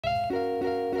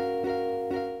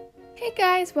Hey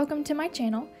guys, welcome to my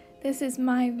channel. This is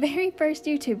my very first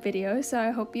YouTube video, so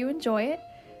I hope you enjoy it.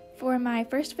 For my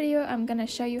first video, I'm going to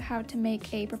show you how to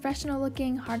make a professional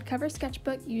looking hardcover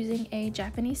sketchbook using a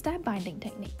Japanese stab binding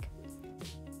technique.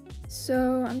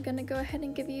 So I'm going to go ahead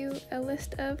and give you a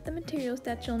list of the materials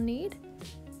that you'll need.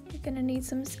 You're going to need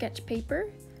some sketch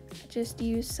paper. I just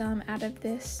used some out of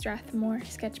this Strathmore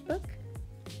sketchbook,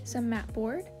 some mat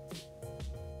board,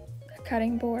 a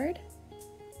cutting board,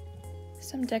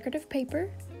 some decorative paper,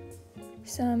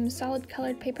 some solid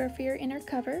colored paper for your inner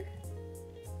cover,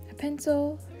 a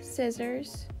pencil,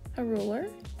 scissors, a ruler,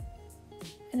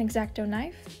 an X-Acto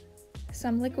knife,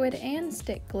 some liquid and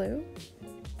stick glue,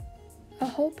 a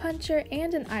hole puncher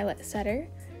and an eyelet setter.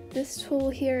 This tool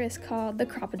here is called the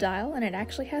Crop-a-dile and it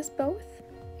actually has both.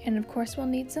 And of course we'll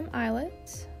need some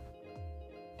eyelets,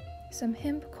 some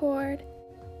hemp cord,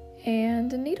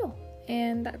 and a needle.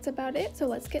 And that's about it, so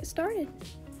let's get started.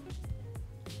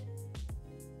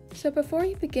 So before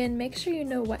you begin, make sure you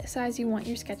know what size you want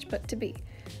your sketchbook to be.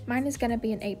 Mine is going to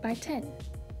be an 8x10.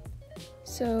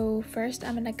 So first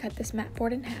I'm going to cut this mat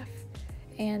board in half.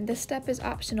 And this step is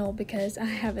optional because I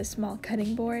have a small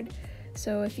cutting board.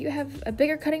 So if you have a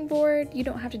bigger cutting board, you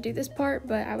don't have to do this part,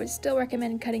 but I would still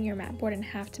recommend cutting your mat board in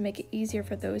half to make it easier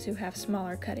for those who have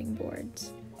smaller cutting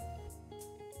boards.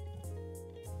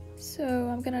 So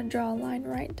I'm going to draw a line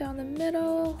right down the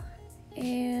middle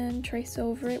and trace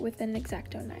over it with an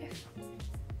X-Acto knife.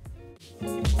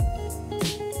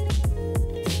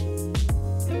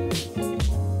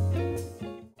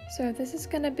 So this is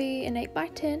going to be an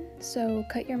 8x10, so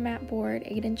cut your mat board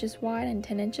 8 inches wide and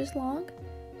 10 inches long,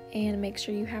 and make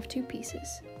sure you have 2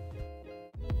 pieces.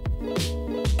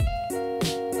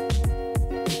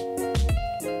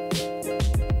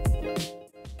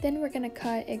 Then we're going to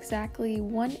cut exactly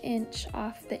 1 inch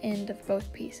off the end of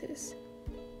both pieces.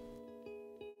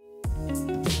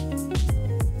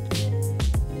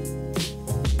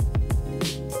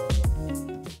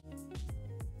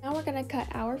 Now we're going to cut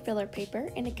our filler paper,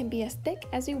 and it can be as thick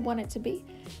as you want it to be.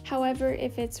 However,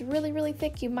 if it's really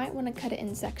thick, you might want to cut it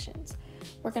in sections.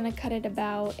 We're going to cut it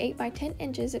about 8 by 10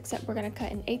 inches, except we're going to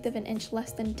cut 1/8 of an inch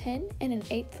less than 10 and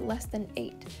 1/8 less than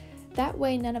 8. That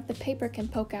way none of the paper can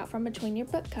poke out from between your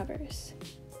book covers.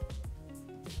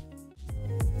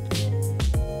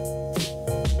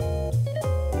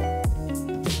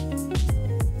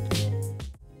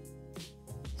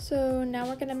 So now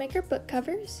we're going to make our book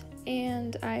covers,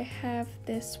 and I have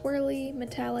this swirly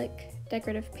metallic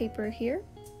decorative paper here.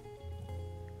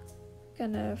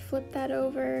 Gonna flip that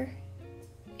over,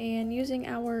 and using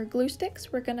our glue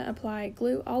sticks we're going to apply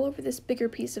glue all over this bigger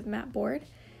piece of mat board,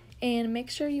 and make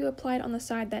sure you apply it on the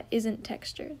side that isn't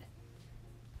textured.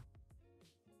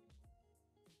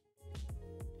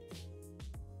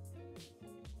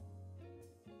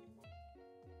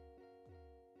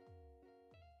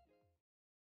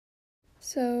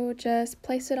 So just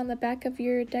place it on the back of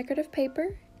your decorative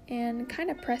paper and kind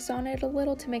of press on it a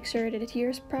little to make sure it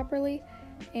adheres properly,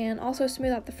 and also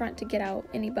smooth out the front to get out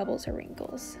any bubbles or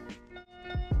wrinkles.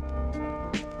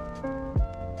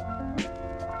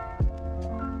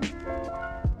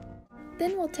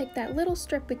 Then we'll take that little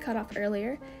strip we cut off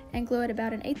earlier and glue it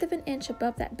about 1/8 of an inch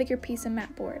above that bigger piece of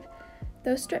mat board.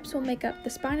 Those strips will make up the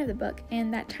spine of the book,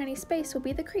 and that tiny space will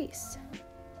be the crease.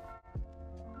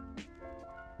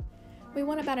 We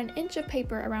want about 1 inch of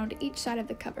paper around each side of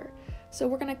the cover, so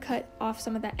we're going to cut off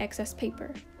some of that excess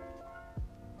paper.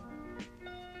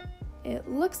 It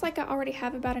looks like I already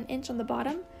have about 1 inch on the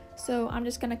bottom, so I'm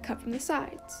just going to cut from the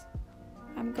sides.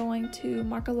 I'm going to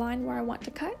mark a line where I want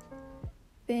to cut,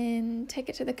 then take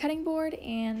it to the cutting board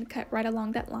and cut right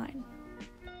along that line.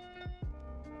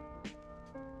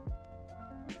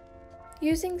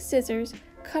 Using scissors,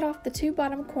 cut off the 2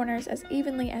 bottom corners as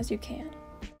evenly as you can.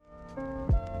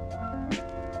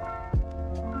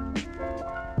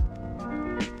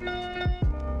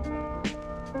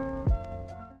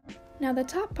 Now the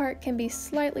top part can be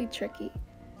slightly tricky.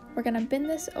 We're going to bend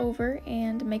this over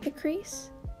and make a crease,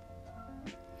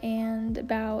 and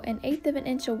about 1/8 of an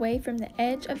inch away from the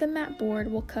edge of the mat board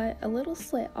we'll cut a little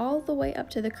slit all the way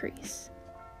up to the crease.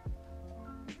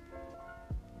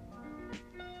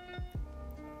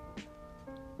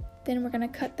 Then we're going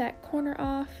to cut that corner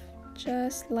off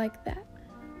just like that.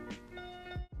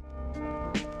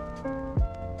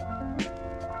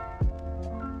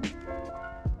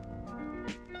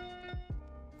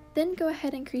 Then go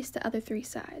ahead and crease the other 3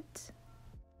 sides.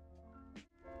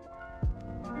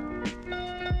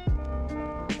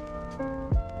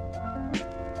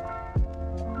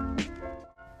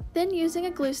 Then using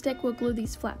a glue stick we'll glue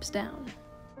these flaps down.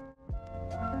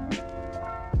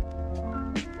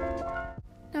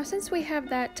 Now since we have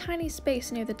that tiny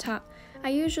space near the top, I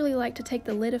usually like to take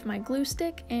the lid of my glue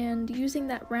stick and using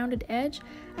that rounded edge,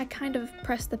 I kind of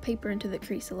press the paper into the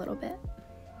crease a little bit.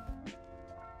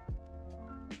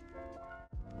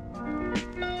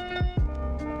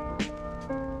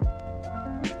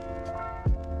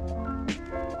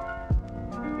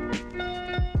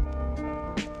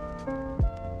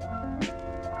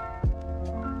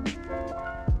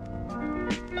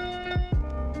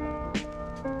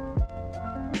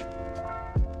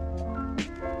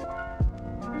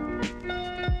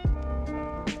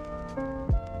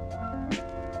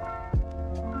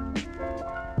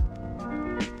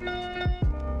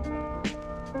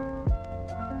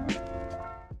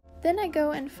 Then I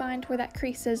go and find where that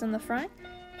crease is in the front,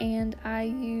 and I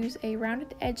use a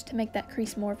rounded edge to make that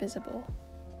crease more visible.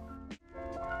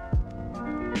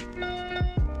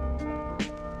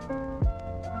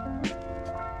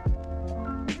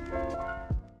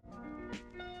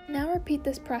 Now repeat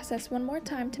this process one more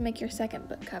time to make your second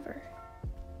book cover.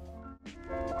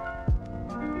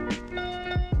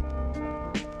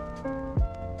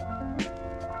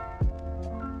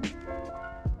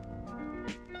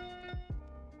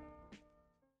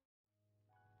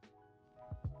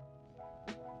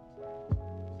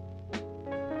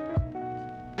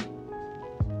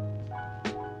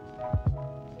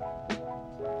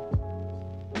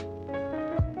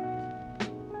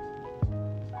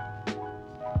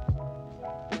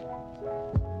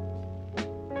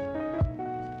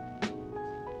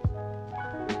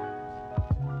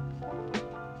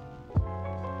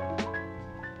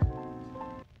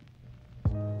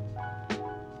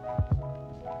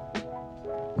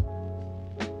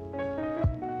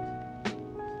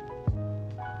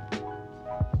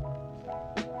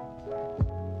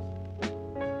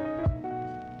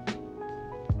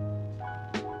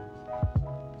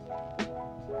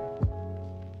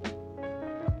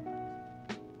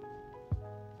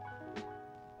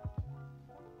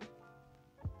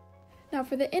 Now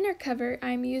for the inner cover,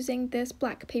 I'm using this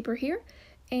black paper here,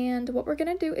 and what we're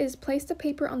going to do is place the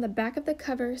paper on the back of the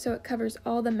cover so it covers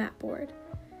all the mat board.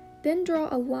 Then draw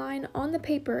a line on the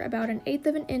paper about 1/8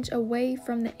 of an inch away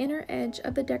from the inner edge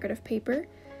of the decorative paper,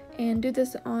 and do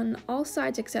this on all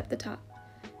sides except the top.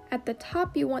 At the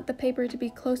top you want the paper to be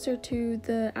closer to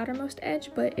the outermost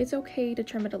edge, but it's okay to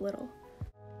trim it a little.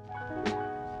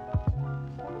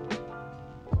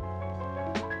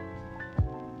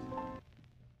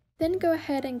 Then go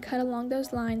ahead and cut along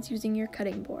those lines using your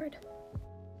cutting board.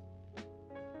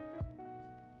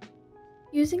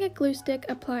 Using a glue stick,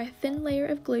 apply a thin layer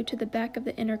of glue to the back of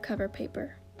the inner cover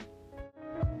paper.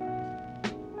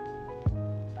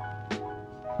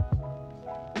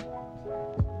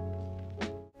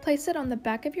 Place it on the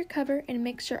back of your cover and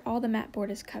make sure all the mat board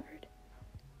is covered.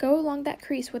 Go along that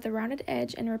crease with a rounded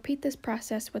edge and repeat this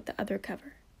process with the other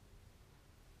cover.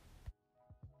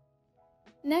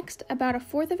 Next, about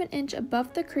 1/4 of an inch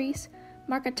above the crease,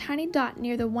 mark a tiny dot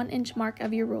near the 1-inch mark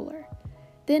of your ruler.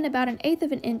 Then about 1/8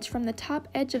 of an inch from the top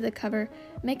edge of the cover,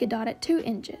 make a dot at 2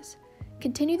 inches.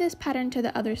 Continue this pattern to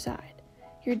the other side.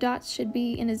 Your dots should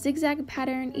be in a zigzag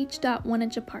pattern, each dot 1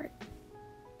 inch apart.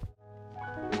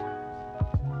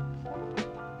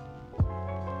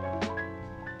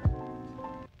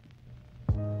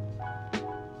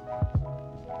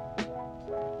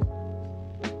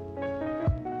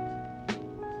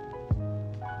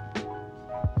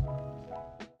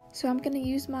 So I'm going to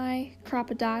use my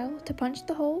Crop-a-dile to punch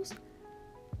the holes.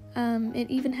 It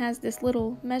even has this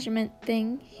little measurement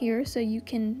thing here so you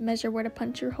can measure where to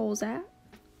punch your holes at.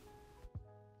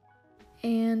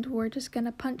 And we're just going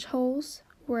to punch holes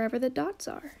wherever the dots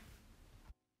are.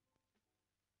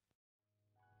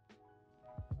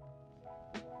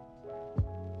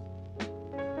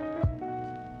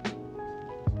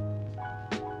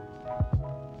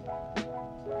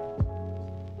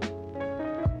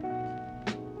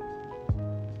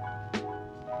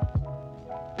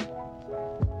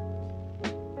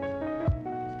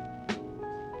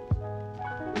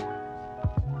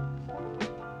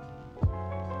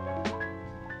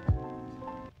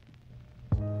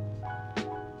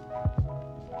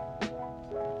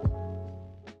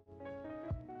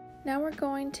 Now we're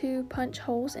going to punch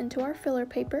holes into our filler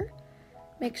paper.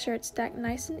 Make sure it's stacked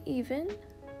nice and even.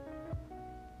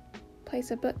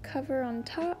 Place a book cover on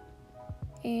top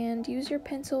and use your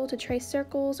pencil to trace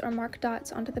circles or mark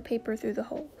dots onto the paper through the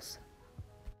holes.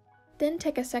 Then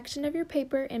take a section of your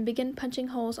paper and begin punching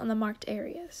holes on the marked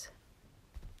areas.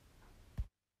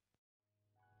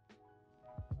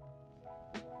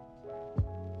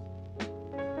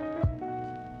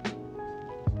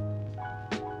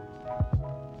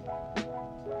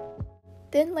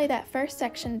 Then lay that first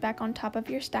section back on top of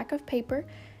your stack of paper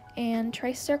and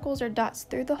trace circles or dots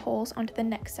through the holes onto the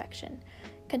next section.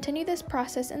 Continue this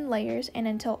process in layers and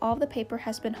until all the paper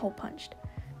has been hole punched.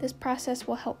 This process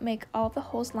will help make all the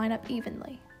holes line up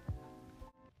evenly.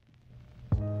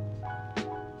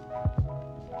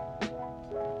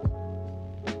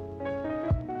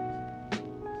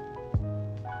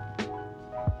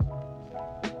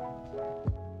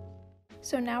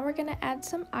 So now we're going to add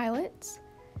some eyelets,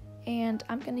 and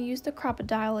I'm going to use the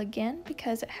Crop-a-dile again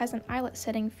because it has an eyelet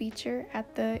setting feature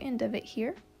at the end of it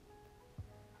here.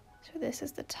 So this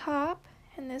is the top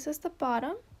and this is the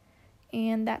bottom,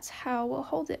 and that's how we'll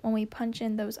hold it when we punch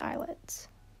in those eyelets.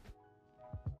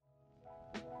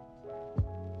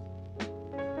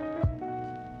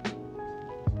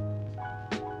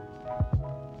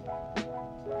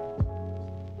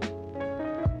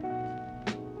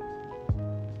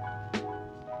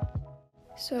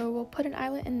 So we'll put an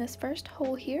eyelet in this first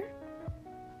hole here,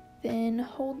 then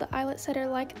hold the eyelet setter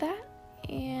like that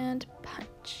and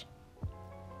punch.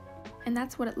 And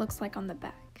that's what it looks like on the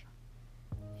back.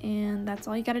 And that's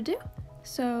all you gotta do.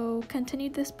 So continue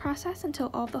this process until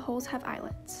all the holes have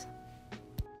eyelets.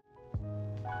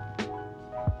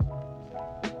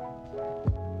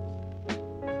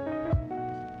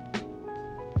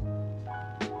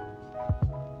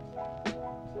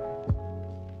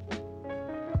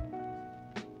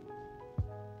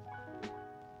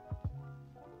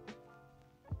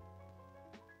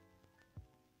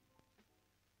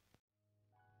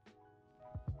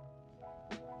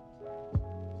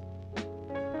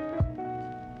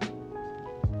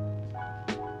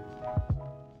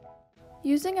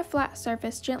 Using a flat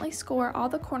surface, gently score all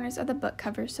the corners of the book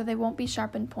covers so they won't be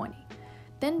sharp and pointy.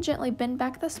 Then gently bend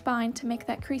back the spine to make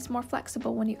that crease more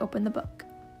flexible when you open the book.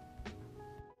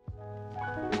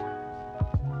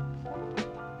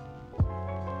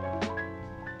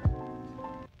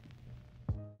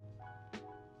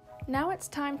 Now it's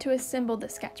time to assemble the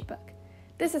sketchbook.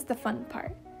 This is the fun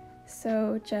part.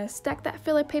 So just stack that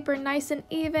filler paper nice and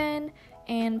even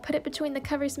and put it between the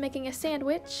covers making a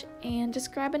sandwich, and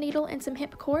just grab a needle and some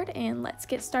hemp cord and let's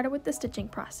get started with the stitching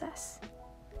process.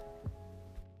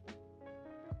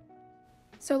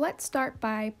 So let's start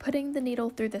by putting the needle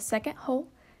through the second hole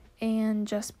and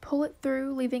just pull it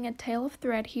through, leaving a tail of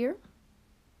thread here.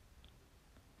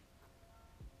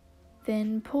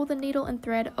 Then pull the needle and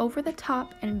thread over the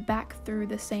top and back through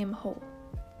the same hole.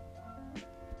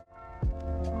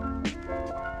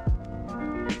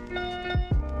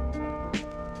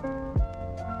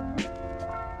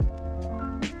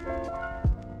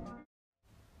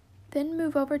 Then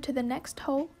move over to the next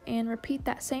hole and repeat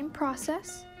that same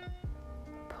process.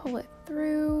 Pull it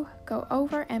through, go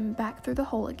over and back through the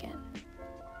hole again.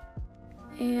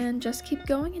 And just keep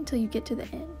going until you get to the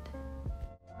end.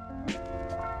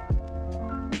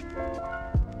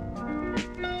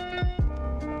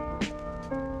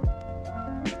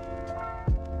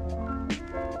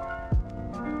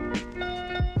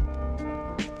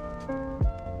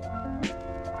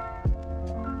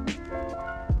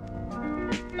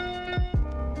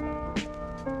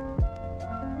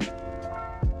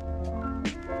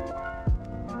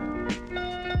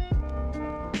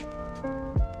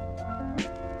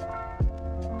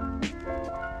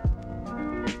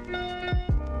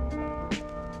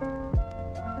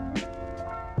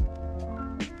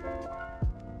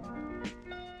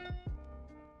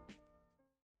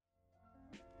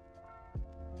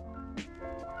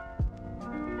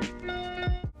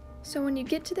 So when you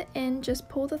get to the end, just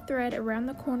pull the thread around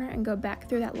the corner and go back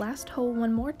through that last hole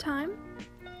one more time.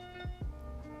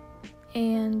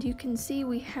 And you can see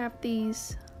we have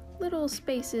these little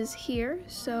spaces here,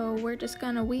 so we're just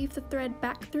gonna weave the thread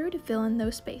back through to fill in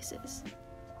those spaces.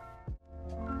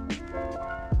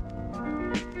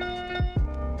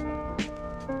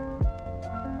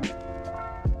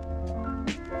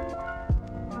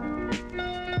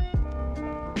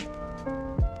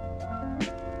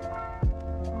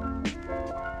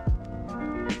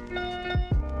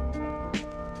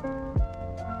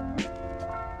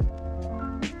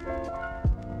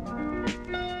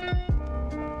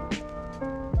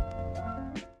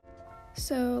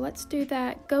 So let's do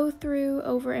that go through,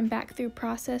 over and back through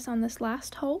process on this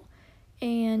last hole,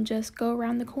 and just go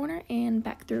around the corner and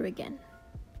back through again.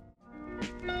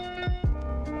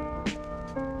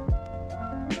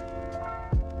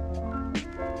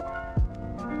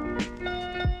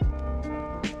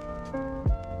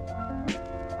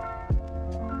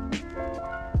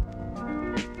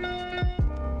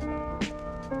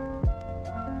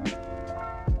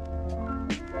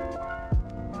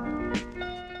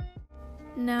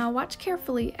 Now Now watch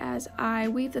carefully as I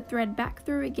weave the thread back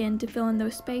through again to fill in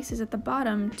those spaces at the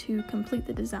bottom to complete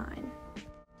the design.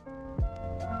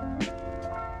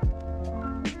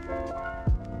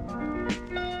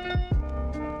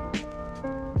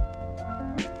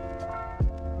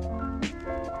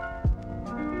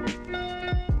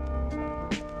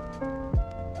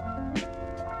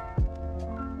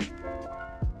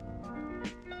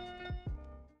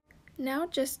 Now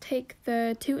just take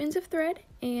the 2 ends of thread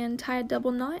and tie a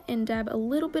double knot and dab a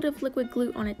little bit of liquid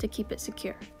glue on it to keep it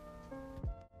secure.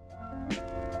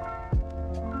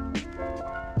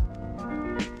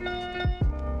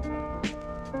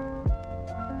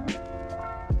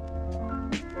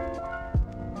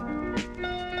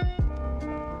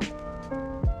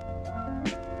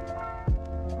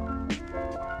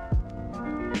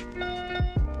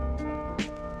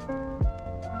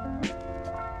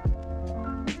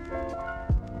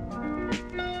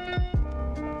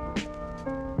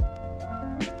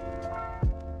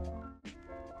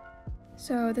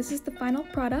 So this is the final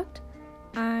product.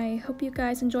 I hope you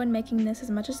guys enjoyed making this as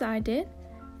much as I did.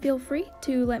 Feel free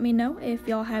to let me know if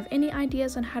y'all have any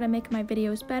ideas on how to make my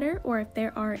videos better, or if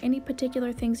there are any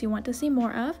particular things you want to see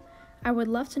more of. I would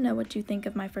love to know what you think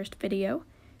of my first video.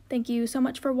 Thank you so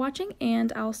much for watching,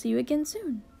 and I'll see you again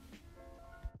soon.